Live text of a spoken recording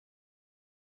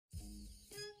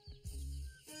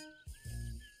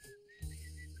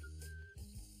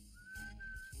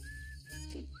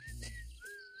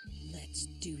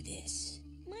do this.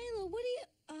 Milo, what are you...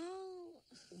 Oh...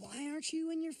 Why aren't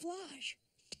you in your flush?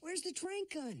 Where's the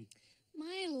trank gun?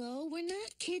 Milo, we're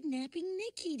not kidnapping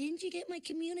Nikki. Didn't you get my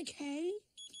communique?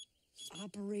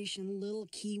 Operation Little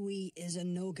Kiwi is a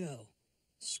no-go.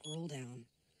 Scroll down.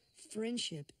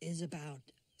 Friendship is about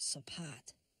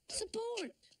support.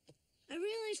 Support. I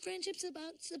realize friendship's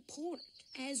about support.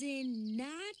 As in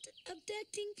not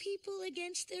abducting people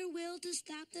against their will to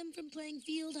stop them from playing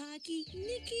field hockey.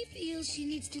 Nikki feels she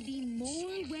needs to be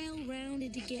more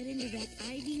well-rounded to get into that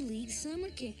Ivy League summer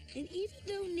camp. And even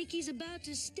though Nikki's about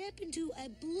to step into a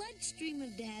bloodstream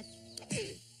of death,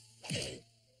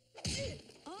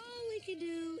 all we can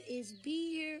do is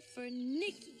be here for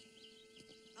Nikki.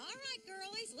 All right,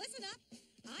 girlies, listen up.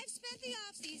 I've spent the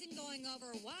off-season going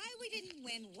over why we didn't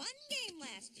win one game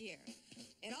last year.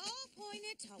 It all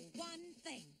pointed to one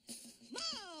thing.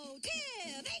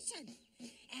 Motivation!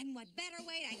 And what better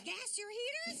way to gas your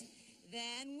heaters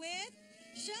than with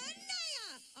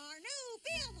Shania, our new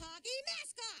field hockey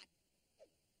mascot?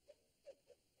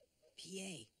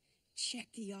 PA, check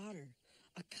the otter.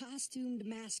 A costumed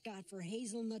mascot for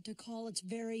Hazelnut to call its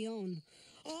very own.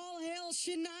 All hail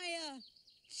Shania!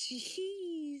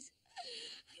 Jeez.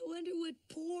 I wonder what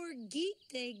poor geek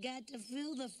they got to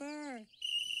fill the fur.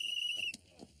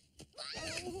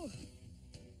 Oh.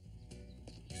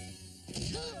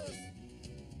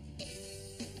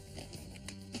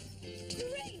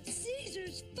 Great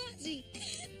Caesar's fuzzy!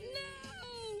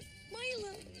 No!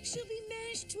 Milo, she'll be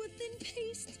mashed to a thin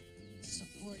paste.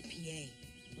 Support, PA.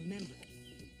 Remember,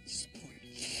 support.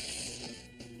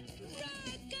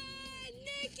 Rock on,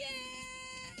 Nikki!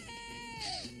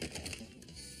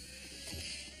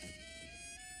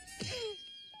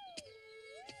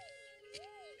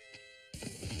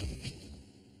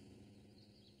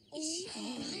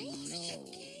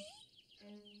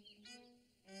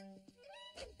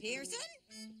 Pearson?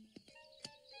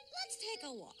 Let's take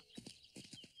a walk.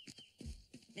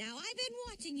 Now, I've been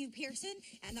watching you, Pearson,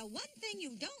 and the one thing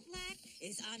you don't lack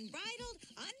is unbridled,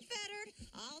 unfettered,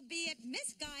 albeit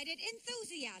misguided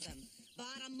enthusiasm.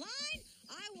 Bottom line,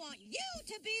 I want you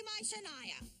to be my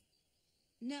Shania.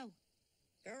 No.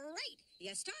 Great.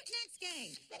 You start next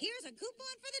game. Here's a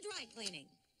coupon for the dry cleaning.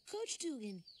 Coach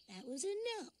Dugan, that was a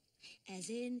no. As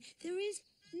in, there is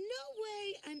no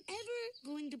way I'm ever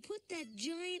going to put that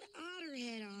giant otter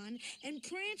head on and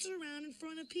prance around in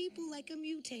front of people like a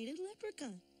mutated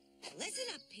leprechaun. Listen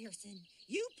up, Pearson.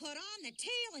 You put on the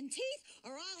tail and teeth,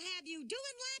 or I'll have you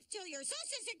doing laps till your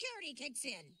Social Security kicks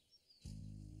in.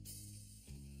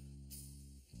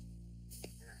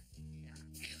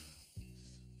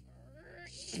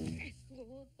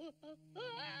 Oh,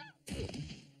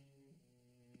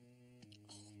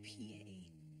 PA,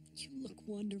 you look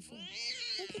wonderful.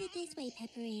 Look at it this way,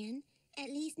 Pepper Ann. At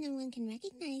least no one can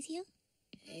recognize you.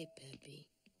 Hey, Peppy.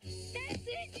 That's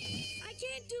it! I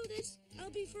can't do this.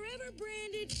 I'll be forever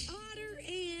branded Otter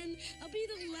Ann. I'll be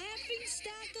the laughing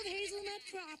stock of Hazelnut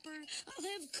proper. I'll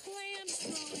have clams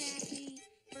thrown at me.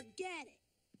 Forget it.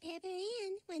 Pepper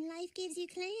Ann, when life gives you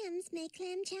clams, make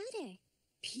clam chowder.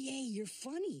 PA, you're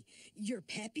funny. You're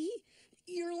peppy.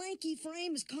 Your lanky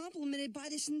frame is complemented by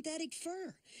the synthetic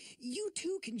fur. You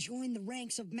too can join the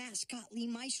ranks of mascotly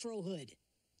maestrohood.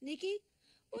 Nikki,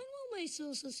 when will my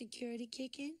Social Security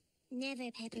kick in?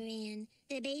 Never, Pepper Ann.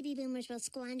 The baby boomers will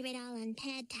squander it all on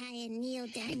Pad Thai and Neil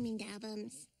Diamond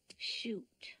albums. Shoot.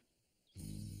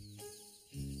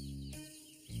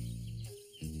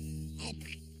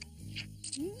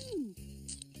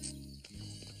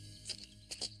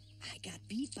 I got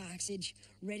beatboxage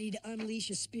ready to unleash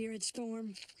a spirit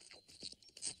storm.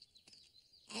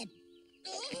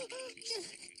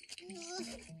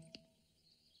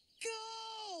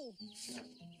 Go!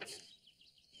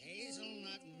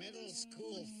 Hazelnut Middle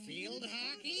School field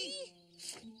hockey?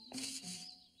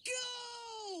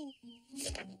 Go!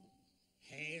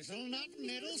 Hazelnut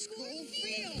Middle School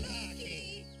field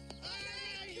hockey!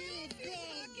 Ah, you go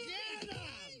get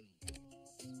 'em!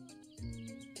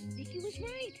 Nikki was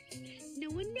right. No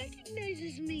one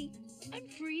recognizes me. I'm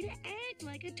free to act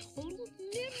like a total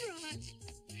Nimrod.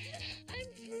 I'm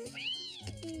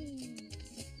free.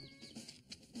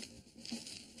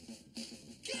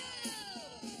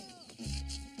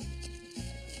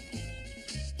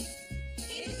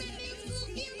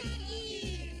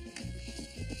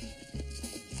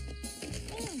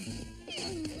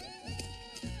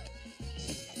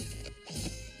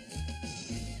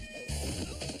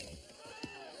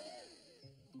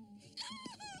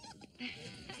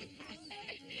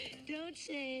 Don't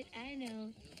say it. I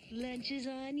know. Lunch is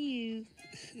on you.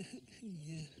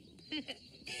 Yeah.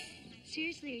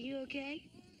 Seriously, are you okay?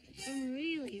 I'm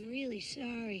really, really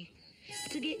sorry.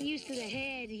 Still getting used to the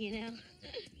head, you know.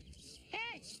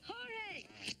 Hey, Jorge!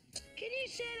 Can you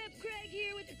set up Craig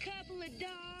here with a couple of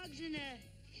dogs and a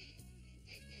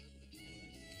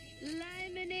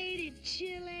limonade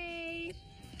chili?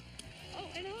 Oh,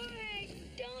 and Jorge,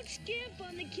 don't skimp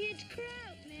on the kids'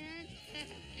 kraut, man.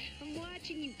 I'm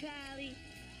watching you, Polly.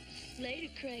 Later,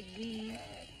 Craig Bean.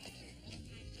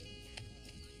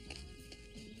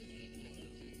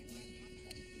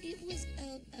 It was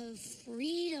a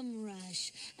freedom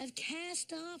rush. I've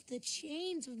cast off the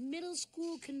chains of middle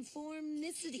school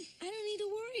conformicity. I don't need to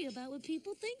worry about what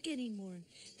people think anymore.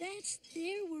 That's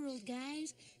their world,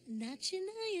 guys, not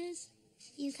Shania's.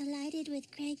 You collided with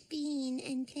Craig Bean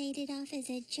and played it off as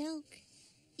a joke.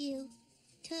 You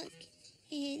took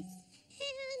his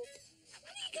hand.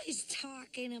 What are you guys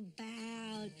talking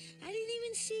about? I didn't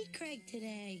even see Craig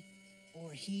today.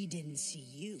 Or he didn't see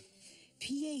you.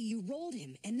 P.A., you rolled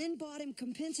him and then bought him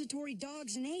compensatory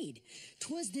dogs and aid.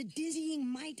 'Twas the dizzying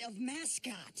might of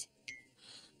mascot.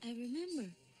 I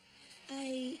remember.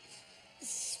 I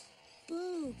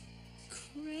spoke.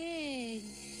 Craig,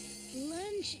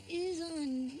 lunch is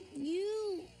on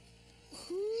you.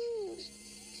 Who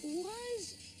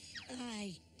was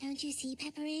I? Don't you see,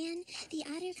 Pepper Ann? The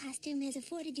otter costume has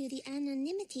afforded you the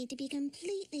anonymity to be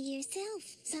completely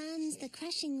yourself. Sans the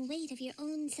crushing weight of your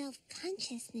own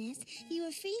self-consciousness, you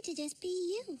are free to just be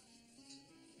you.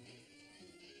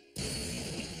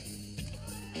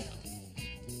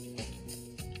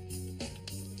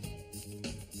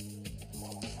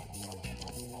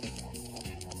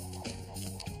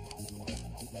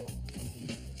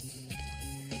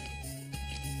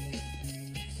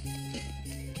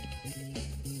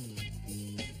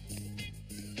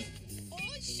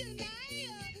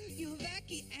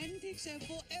 Have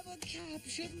forever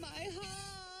captured my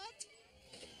heart.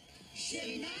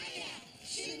 Shania,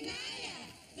 Shania,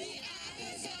 the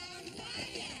otter's on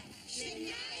fire.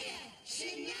 Shania,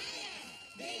 Shania,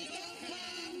 they don't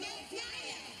come no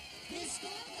flyer. The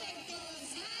scoreboard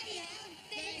goes higher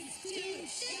thanks to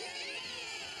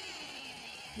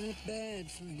Shania. Not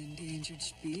bad for an endangered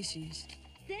species.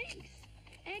 Thanks.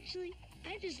 Actually,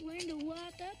 I just learned to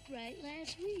walk upright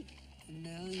last week. And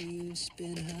now you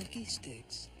spin hockey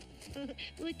sticks.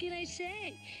 What can I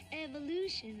say?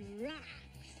 Evolution rocks.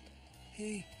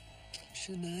 Hey,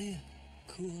 Shania,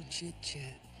 cool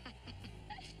chit-chat.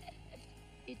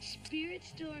 It's Spirit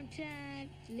Storm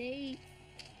time. Late.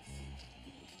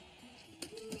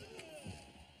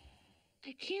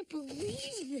 I can't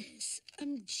believe this.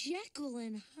 I'm Jekyll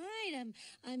and Hyde.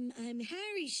 I'm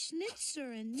Harry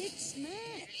Schnitzer and Nick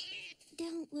Smash.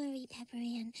 Don't worry, Pepper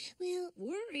Ann. We'll...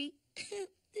 Worry?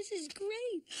 This is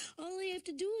great. All I have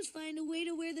to do is find a way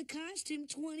to wear the costume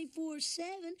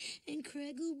 24/7, and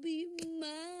Craig will be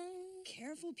mine.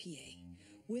 Careful, P.A.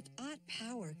 With odd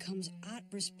power comes odd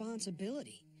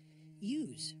responsibility.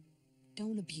 Use,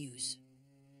 don't abuse.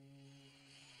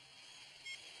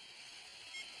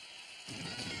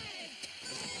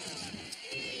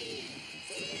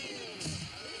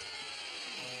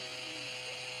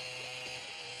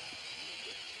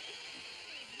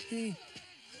 Hey,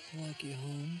 walk you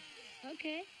home.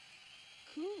 Okay.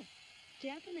 Cool.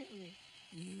 Definitely.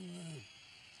 You,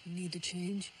 need to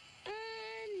change?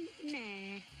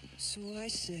 Nah. So I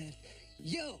said,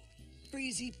 yo,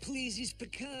 freezy pleasies,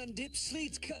 pecan dip,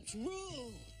 slates, cups,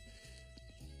 rule!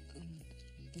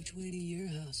 Which way to your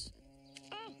house?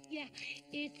 Oh, yeah.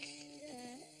 It's,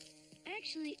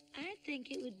 actually, I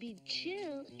think it would be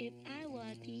chill if I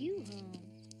walked you home.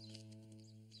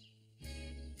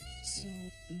 So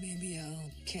maybe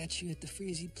I'll catch you at the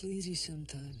freezy pleasy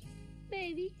sometime.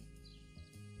 Maybe.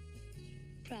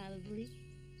 Probably.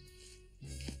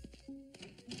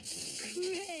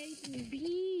 Craig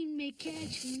Bean may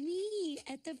catch me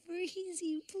at the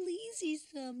freezy pleasy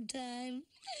sometime.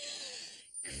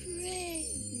 Craig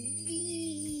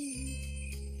Bean.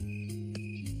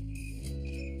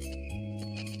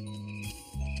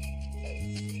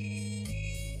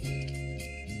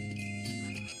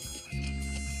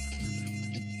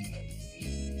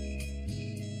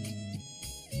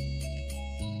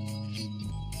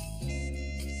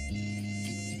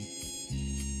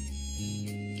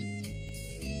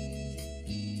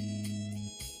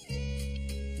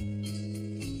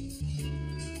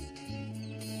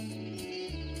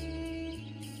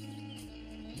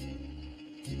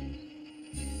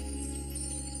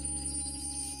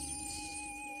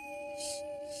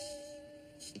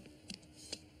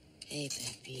 Hey,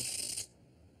 Peppy.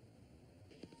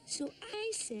 So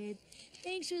I said,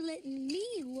 thanks for letting me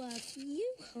walk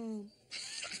you home.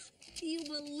 Do you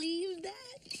believe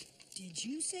that? Did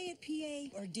you say it,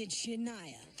 P.A., or did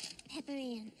Shania? Pepper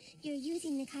Ann, you're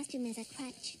using the costume as a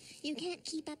crutch. You can't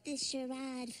keep up this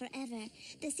charade forever.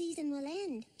 The season will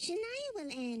end. Shania will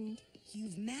end.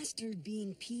 You've mastered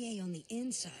being PA on the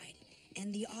inside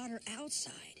and the otter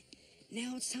outside.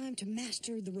 Now it's time to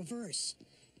master the reverse,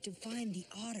 to find the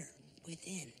otter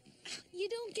within. You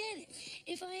don't get it.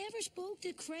 If I ever spoke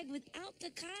to Craig without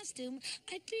the costume,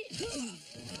 I'd be... Tell him.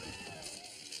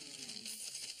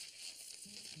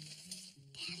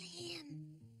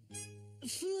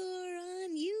 Floor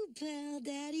on you, pal,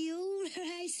 Daddy. Old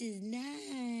rice is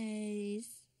nice.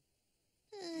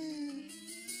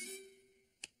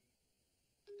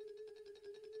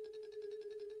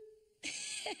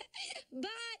 Bye.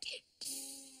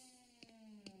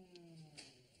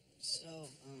 So,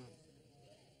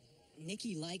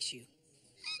 Nikki likes you.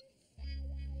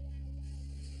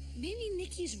 Maybe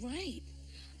Nikki's right.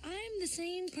 I'm the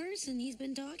same person he's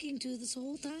been talking to this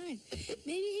whole time.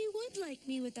 Maybe he would like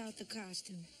me without the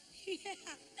costume. Yeah,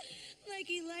 like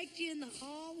he liked you in the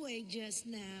hallway just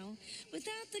now.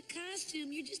 Without the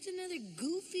costume, you're just another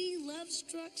goofy,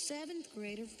 love-struck 7th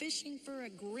grader fishing for a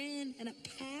grin and a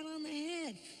pat on the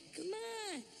head. Come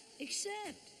on,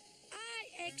 accept.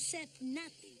 I accept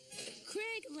nothing.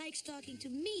 Craig likes talking to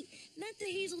me, not the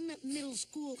Hazelnut Middle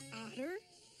School otter.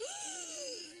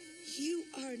 You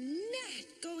are not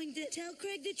going to tell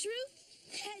Craig the truth?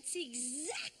 That's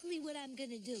exactly what I'm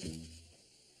going to do.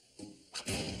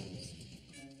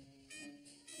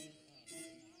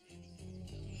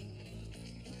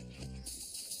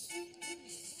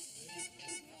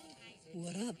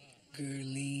 What up,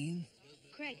 Gerline?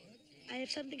 Craig, I have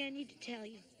something I need to tell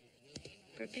you.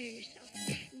 Prepare yourself.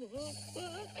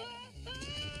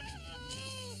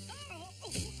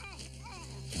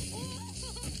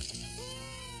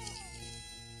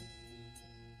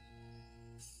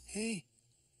 Hey,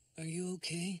 are you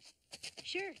okay?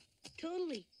 Sure,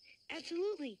 totally,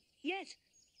 absolutely, yes.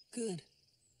 Good,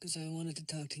 because I wanted to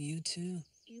talk to you too.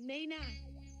 You may not,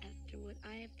 after what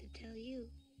I have to tell you.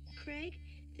 Craig,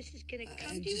 this is gonna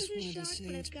come I to you just as a wanted to shock, say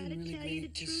but it's I've got been to really tell you the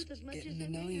great truth just as much as getting it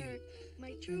to know may you. hurt. My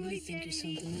I true really think you're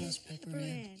identity something else, is Pepper Pepper Ann.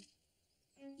 Ann.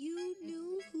 You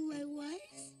knew who I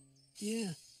was?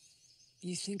 Yeah.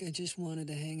 You think I just wanted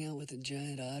to hang out with a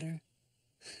giant otter?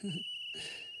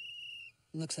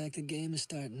 Looks like the game is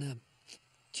starting up.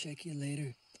 Check you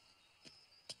later.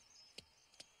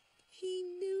 He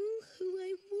knew who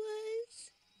I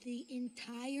was the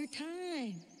entire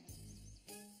time.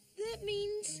 That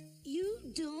means you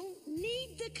don't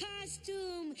need the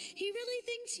costume. He really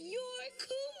thinks you're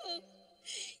cool.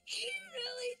 He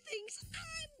really thinks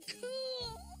I'm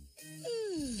cool.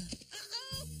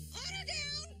 Uh-oh! Otter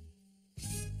down!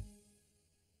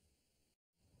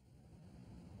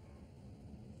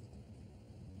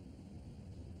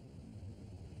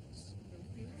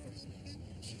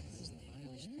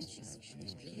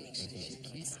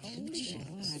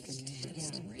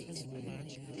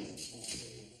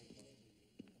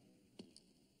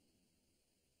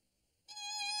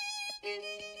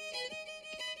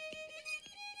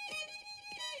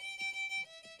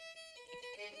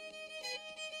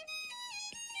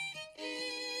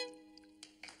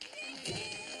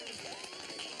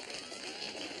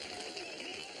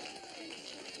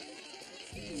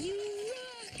 You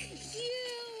rock! You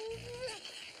rock!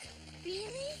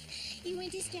 Really? You were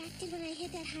distracted when I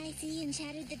hit that high C and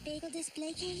shattered the bagel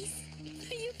display case?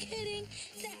 Are you kidding?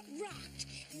 That rocked!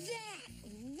 That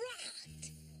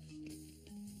rocked!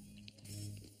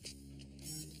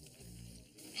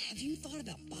 Have you thought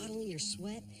about bottling your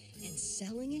sweat and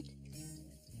selling it?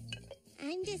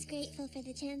 I'm just grateful for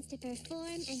the chance to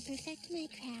perform and perfect my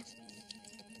craft.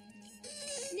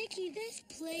 Nikki, this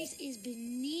place is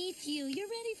beneath you. You're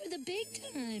ready for the big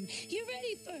time. You're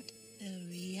ready for the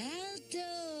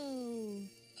Rialto.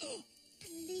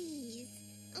 Please.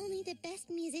 Only the best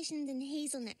musicians in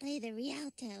Hazelnut play the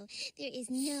Rialto. There is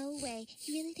no way.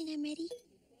 You really think I'm ready?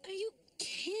 Are you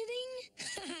kidding?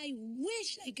 I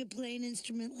wish I could play an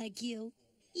instrument like you.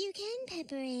 You can,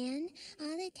 Pepper Ann.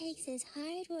 All it takes is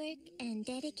hard work and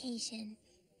dedication.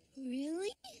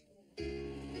 Really?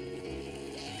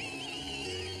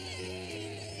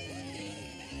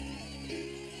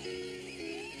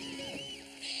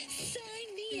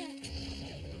 Sign me up.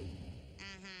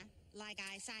 Uh-huh. Like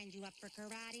I signed you up for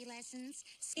karate lessons,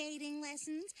 skating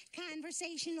lessons,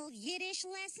 conversational Yiddish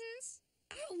lessons.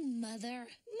 Oh, Mother.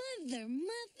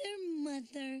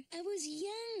 I was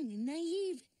young,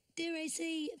 naive, dare I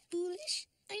say, foolish.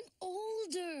 I'm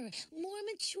older, more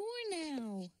mature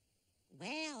now.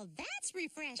 Well, that's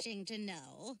refreshing to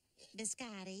know,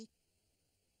 Biscotti.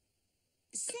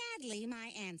 Sadly,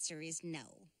 my answer is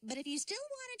no. But if you still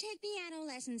want to take piano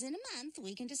lessons in a month,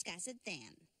 we can discuss it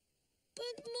then.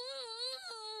 But,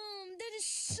 Mom, that is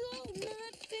so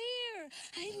not fair.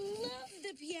 I love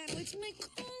the piano. It's my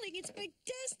calling. It's my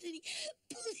destiny.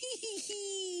 Please.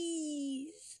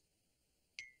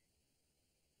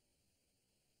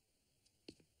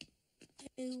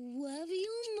 I love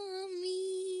you,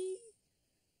 Mommy.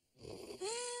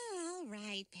 All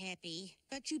right, Peppy.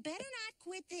 But you better not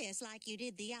quit this like you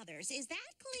did the others. Is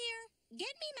that clear?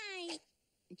 Get me my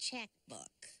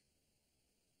checkbook.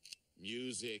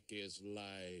 Music is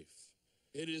life.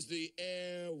 It is the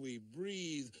air we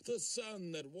breathe, the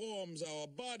sun that warms our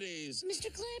bodies.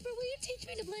 Mr. Clapper, will you teach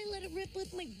me to play Let It Rip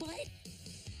with my butt?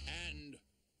 And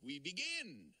we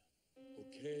begin.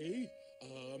 Okay?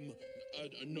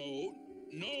 No.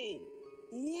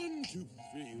 1, 2,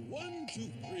 3, 1,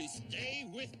 2, 3, stay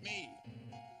with me.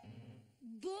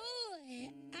 Boy,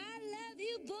 I love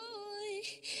you, boy.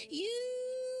 You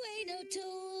ain't no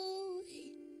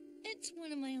toy. It's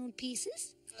one of my own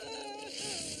pieces.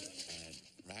 And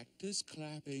practice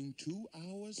clapping 2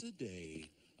 hours a day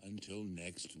until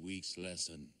next week's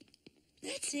lesson.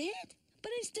 That's it?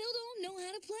 But I still don't know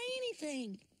how to play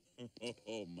anything.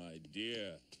 Oh, my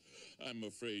dear. I'm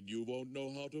afraid you won't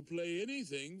know how to play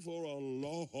anything for a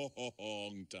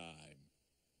long time.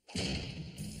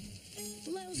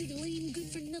 Lousy, lame,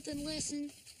 good-for-nothing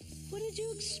lesson. What did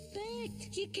you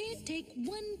expect? You can't take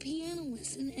one piano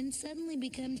lesson and suddenly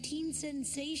become teen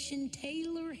sensation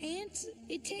Taylor Hanson.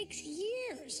 It takes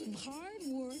years of hard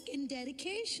work and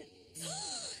dedication.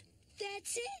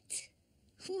 That's it?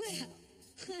 Well,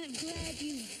 I'm glad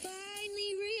you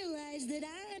finally realized that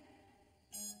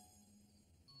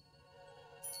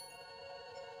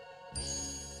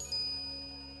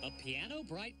The Piano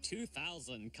Bright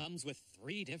 2000 comes with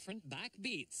 3 different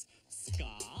backbeats: ska,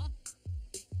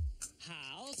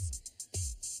 house,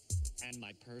 and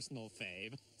my personal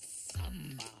fave,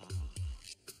 samba.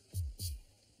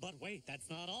 But wait, that's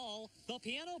not all. The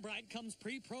Piano Bright comes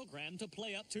pre-programmed to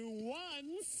play up to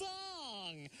 1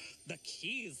 song. The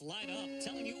keys light up,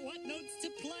 telling you what notes to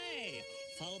play.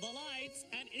 Follow the lights,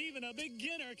 and even a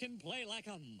beginner can play like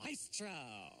a maestro.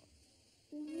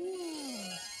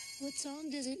 Whoa. What song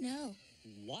does it know?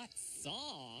 What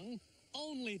song?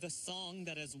 Only the song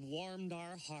that has warmed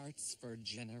our hearts for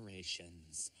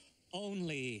generations.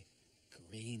 Only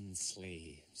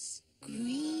Greensleeves.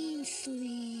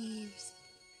 Greensleeves.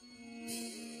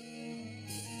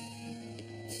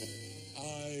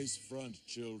 Eyes front,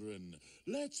 children.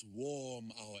 Let's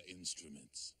warm our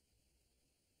instruments.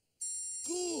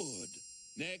 Good.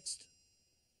 Next.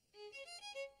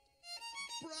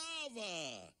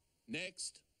 Brava.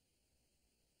 Next.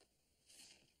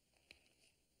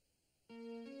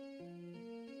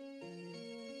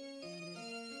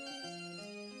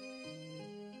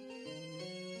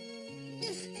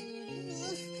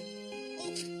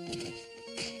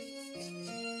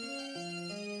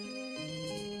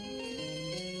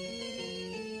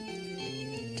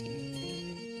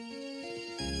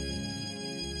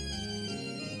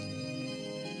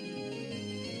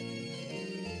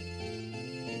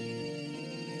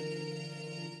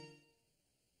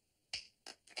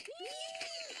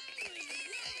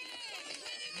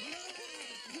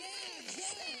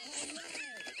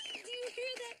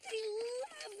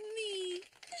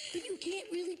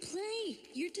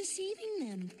 Deceiving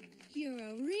them. You're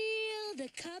a real, the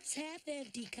cup's half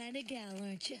empty kind of gal,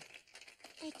 aren't you?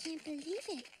 I can't believe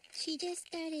it. She just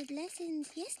started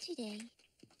lessons yesterday.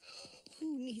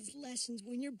 Who needs lessons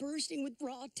when you're bursting with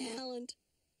raw talent?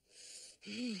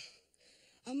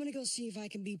 I'm gonna go see if I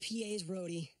can be PA's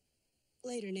roadie.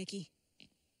 Later, Nikki.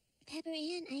 Pepper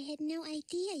Ann, I had no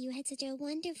idea you had such a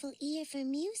wonderful ear for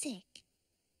music.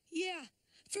 Yeah.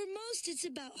 For most, it's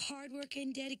about hard work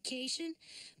and dedication,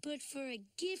 but for a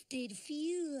gifted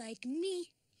few like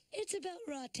me, it's about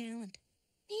raw talent.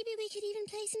 Maybe we could even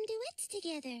play some duets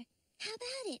together. How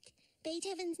about it?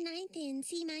 Beethoven's Ninth in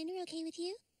C minor, okay with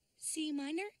you? C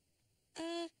minor?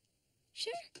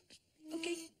 Sure.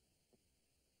 Okay.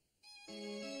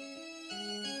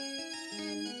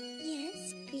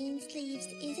 Yes, Greensleeves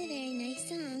is a very nice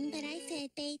song, but I said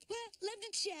Well, love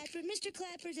to chat, but Mr.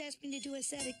 Clapper's asked me to do a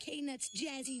set of K-Nuts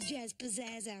Jazzy Jazz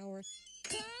Pizzazz Hour.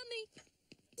 Call me.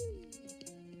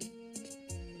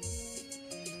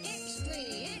 Extra,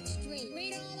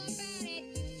 read all about it.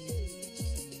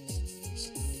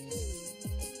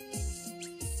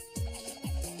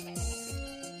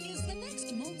 Is the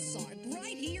next Mozart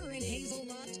right here in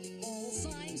Hazelnut? All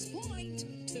signs point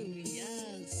to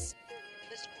yes.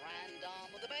 This grand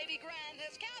dame with the baby grand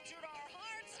has captured our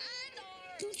hearts and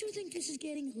our... Don't you think this is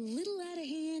getting a little out of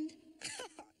hand?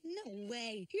 No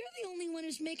way. You're the only one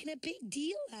who's making a big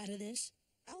deal out of this.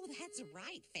 Oh, that's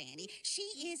right, Fanny. She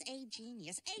is a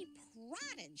genius, a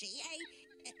prodigy,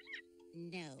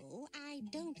 No, I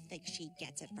don't think she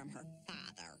gets it from her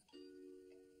father.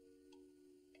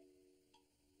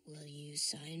 Will you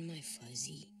sign my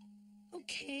fuzzy?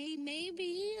 Okay,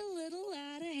 maybe a little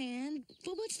out of hand,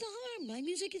 but what's the harm? My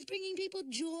music is bringing people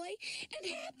joy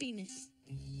and happiness.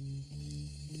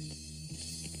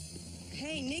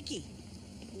 Hey, Nikki,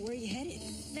 where are you headed?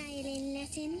 Violin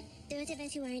lesson. Those of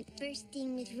us who aren't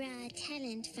bursting with raw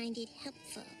talent find it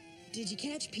helpful. Did you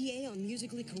catch PA on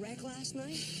Musically Correct last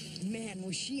night? Man,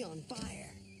 was she on fire.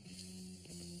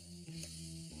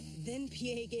 Then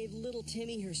PA gave little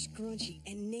Timmy her scrunchie,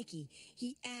 and Nikki,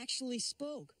 he actually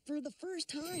spoke for the first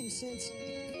time since...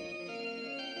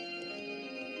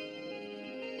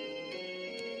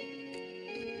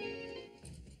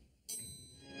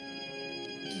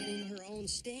 getting her own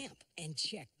stamp. And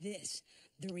check this.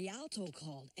 The Rialto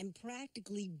called and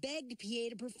practically begged PA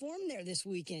to perform there this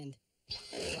weekend.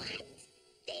 What?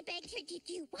 They begged her to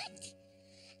do what?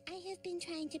 I have been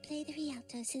trying to play the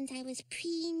Rialto since I was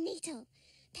prenatal.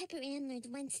 Pepper Ann learned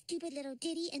one stupid little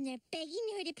ditty and they're begging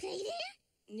her to play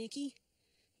there? Nikki,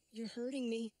 you're hurting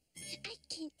me. I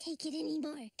can't take it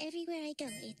anymore. Everywhere I go,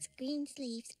 it's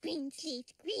Greensleeves,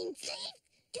 Greensleeves, Greensleeves.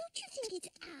 Don't you think it's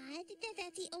odd that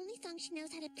that's the only song she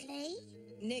knows how to play?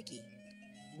 Nikki,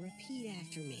 repeat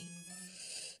after me.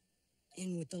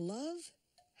 In with the love,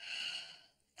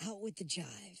 out with the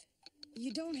jive.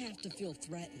 You don't have to feel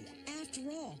threatened. After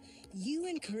all, you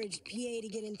encouraged PA to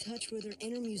get in touch with her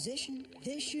inner musician.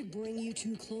 This should bring you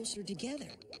two closer together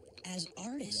as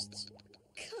artists.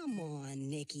 Come on,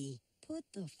 Nikki. Put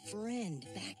the friend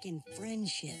back in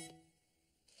friendship.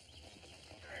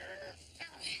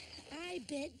 I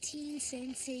bet teen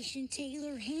sensation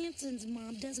Taylor Hanson's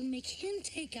mom doesn't make him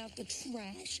take out the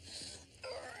trash.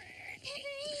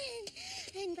 Pepper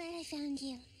Ann, I'm glad I found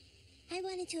you. I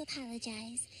wanted to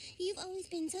apologize. You've always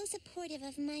been so supportive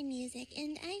of my music,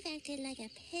 and I've acted like a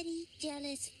petty,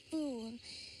 jealous fool.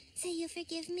 So you'll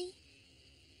forgive me?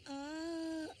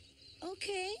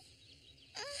 Okay.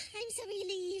 I'm so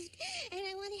relieved, and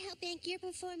I want to help make your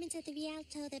performance at the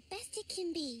Rialto the best it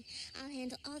can be. I'll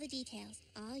handle all the details.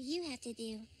 All you have to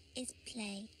do is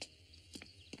play.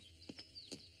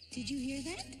 Did you hear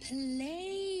that?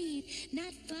 Play,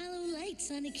 not follow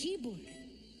lights on the keyboard.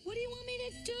 What do you want me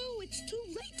to do? It's too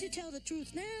late to tell the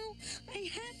truth now. I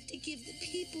have to give the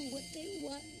people what they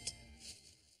want.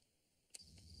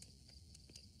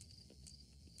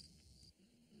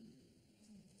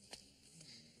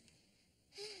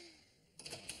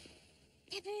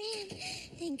 Pepper Ann,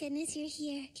 thank goodness you're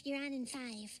here. You're on in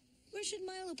 5. Where should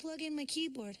Milo plug in my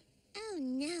keyboard? Oh,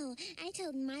 no. I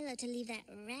told Milo to leave that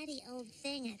ratty old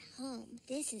thing at home.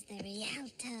 This is the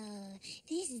Rialto.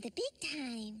 This is the big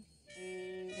time.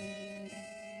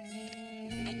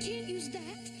 I can't use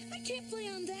that. I can't play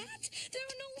on that. There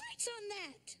are no lights on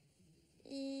that.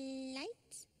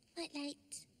 Lights? What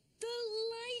lights? The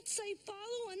lights I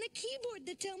follow on the keyboard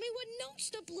that tell me what notes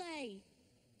to play.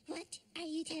 What are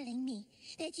you telling me?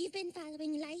 That you've been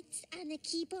following lights on the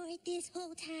keyboard this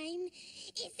whole time?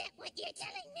 Is that what you're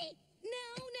telling me?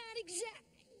 No, not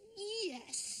exactly.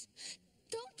 Yes.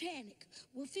 Don't panic.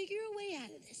 We'll figure a way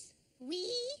out of this.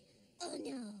 We? Oh,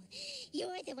 no.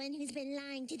 You're the one who's been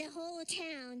lying to the whole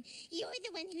town. You're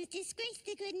the one who's disgraced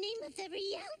the good name of the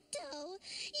Rialto.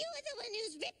 You're the one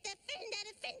who's ripped the friend out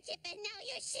of friendship, and now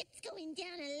your ship's going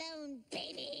down alone,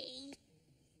 baby.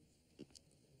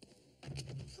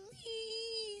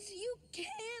 Please, you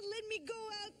can't let me go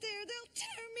out there. They'll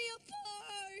tear me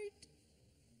apart.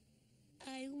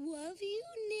 I love you,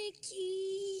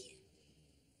 Nikki.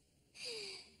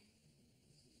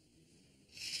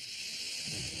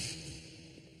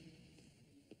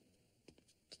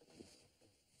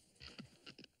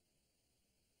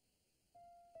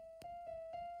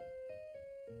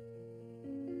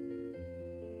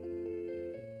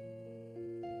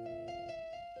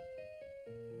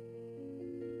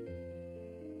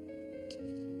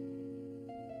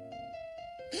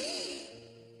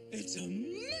 It's a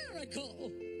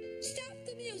miracle! Stop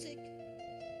the music.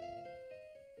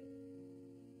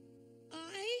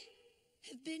 I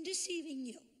have been deceiving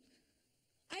you.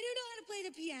 I don't know how to play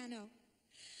the piano.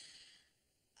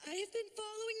 I have been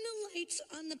following the lights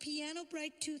on the Piano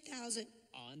Bright 2000.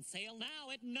 On sale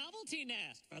now at Novelty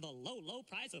Nest for the low, low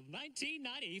price of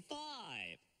 $19.95.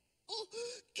 Oh,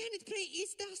 kann it play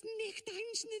Ist das nicht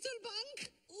ein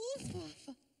Schnitzelbank?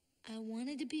 Oof. I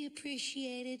wanted to be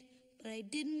appreciated, but I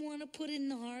didn't want to put in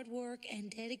the hard work and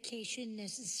dedication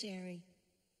necessary.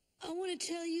 I want to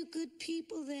tell you good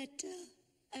people that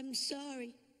I'm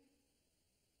sorry.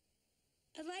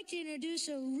 I'd like to introduce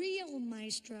a real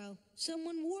maestro,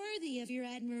 someone worthy of your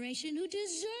admiration who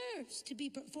deserves to be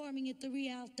performing at the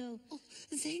Rialto. Oh,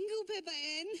 thank you,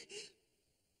 Peppa-Ann.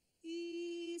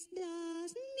 Ist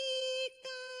das nicht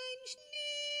ein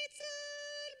Schnitzelbank?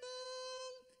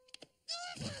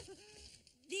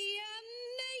 The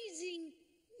amazing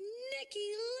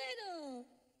Nikki Little.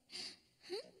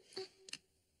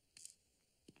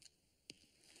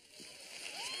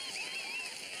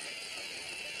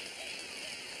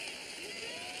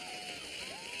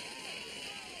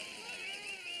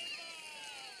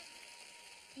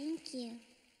 Thank you.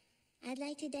 I'd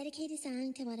like to dedicate a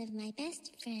song to one of my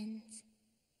best friends.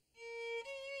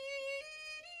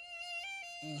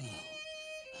 Oh,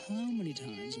 how many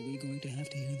times are we going to have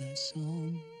to hear that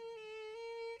song?